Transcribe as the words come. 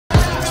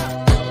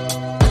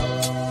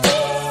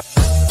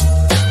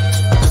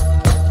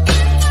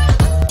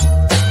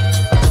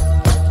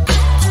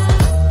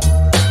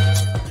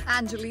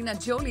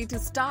Angelina Jolie to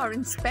star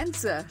in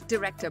Spencer,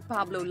 director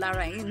Pablo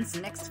Larraín's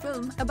next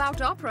film about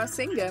opera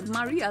singer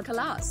Maria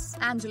Callas.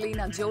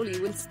 Angelina Jolie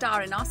will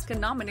star in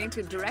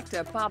Oscar-nominated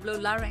director Pablo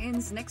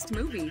Larraín's next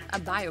movie, a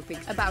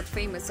biopic about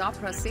famous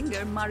opera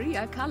singer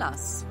Maria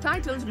Callas.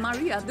 Titled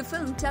Maria, the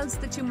film tells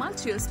the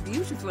tumultuous,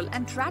 beautiful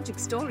and tragic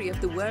story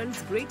of the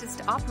world's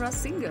greatest opera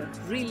singer,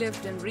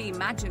 relived and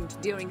reimagined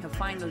during her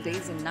final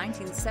days in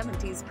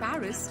 1970s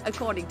Paris,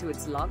 according to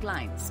its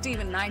logline.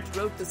 Stephen Knight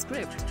wrote the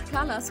script.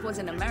 Callas was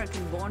an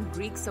American-born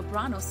Greek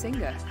soprano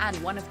singer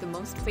and one of the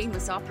most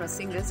famous opera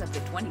singers of the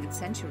 20th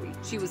century.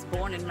 She was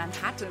born in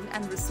Manhattan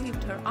and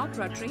received her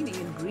opera training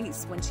in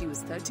Greece when she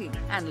was 13,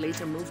 and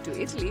later moved to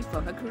Italy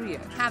for her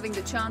career. Having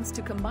the chance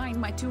to combine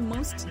my two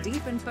most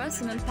deep and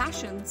personal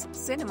passions,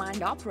 cinema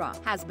and opera,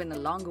 has been a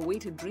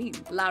long-awaited dream,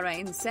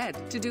 Larraín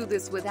said. To do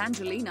this with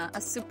Angelina,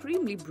 a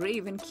supremely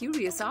brave and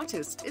curious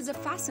artist, is a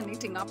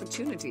fascinating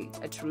opportunity,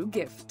 a true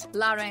gift.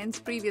 Larraín's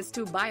previous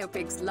two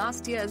biopics,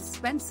 last year's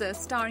Spencer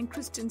starring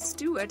Kristen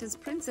Stewart as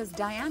Princess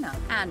Diana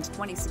and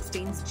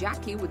 2016's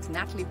Jackie with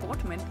Natalie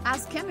Portman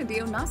as Kennedy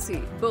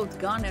Onassi, both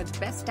garnered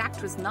Best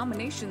Actress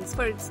nominations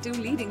for its two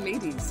leading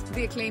ladies.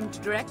 The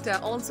acclaimed director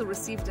also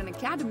received an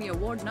Academy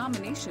Award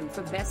nomination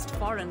for Best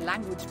Foreign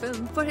Language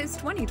Film for his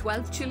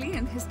 2012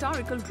 Chilean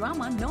historical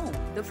drama No,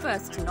 the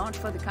first not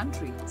for the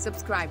country.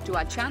 Subscribe to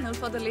our channel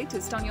for the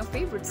latest on your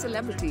favorite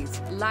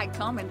celebrities. Like,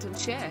 comment and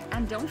share,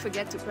 and don't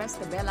forget to press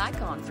the bell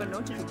icon for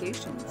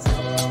notifications.